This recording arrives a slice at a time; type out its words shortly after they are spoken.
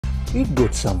It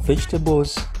got some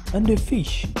vegetables and a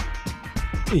fish.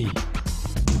 Hey.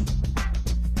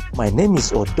 My name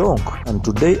is Odong and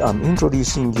today I'm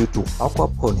introducing you to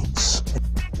aquaponics.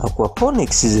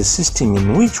 Aquaponics is a system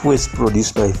in which waste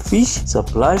produced by fish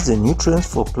supplies the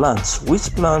nutrients for plants,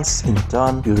 which plants in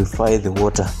turn purify the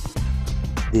water.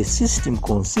 The system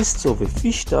consists of a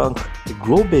fish tank, a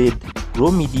grow bed, grow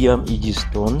medium e.g.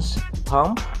 stones,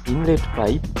 pump, inlet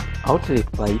pipe, outlet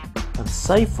pipe, and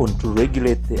siphon to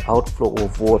regulate the outflow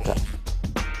of water.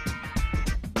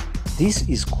 This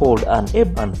is called an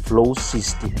ebb and flow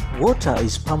system. Water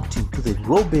is pumped into the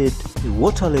grow bed, the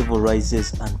water level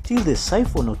rises until the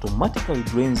siphon automatically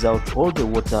drains out all the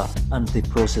water and the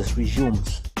process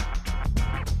resumes.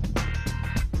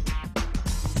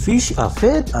 Fish are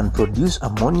fed and produce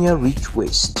ammonia-rich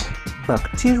waste.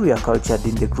 Bacteria cultured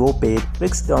in the grow bed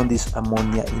breaks down this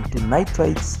ammonia into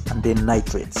nitrites and then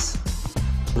nitrates.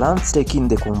 Plants take in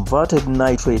the converted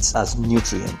nitrates as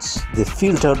nutrients. The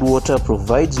filtered water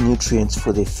provides nutrients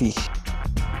for the fish.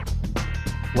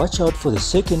 Watch out for the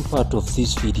second part of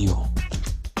this video.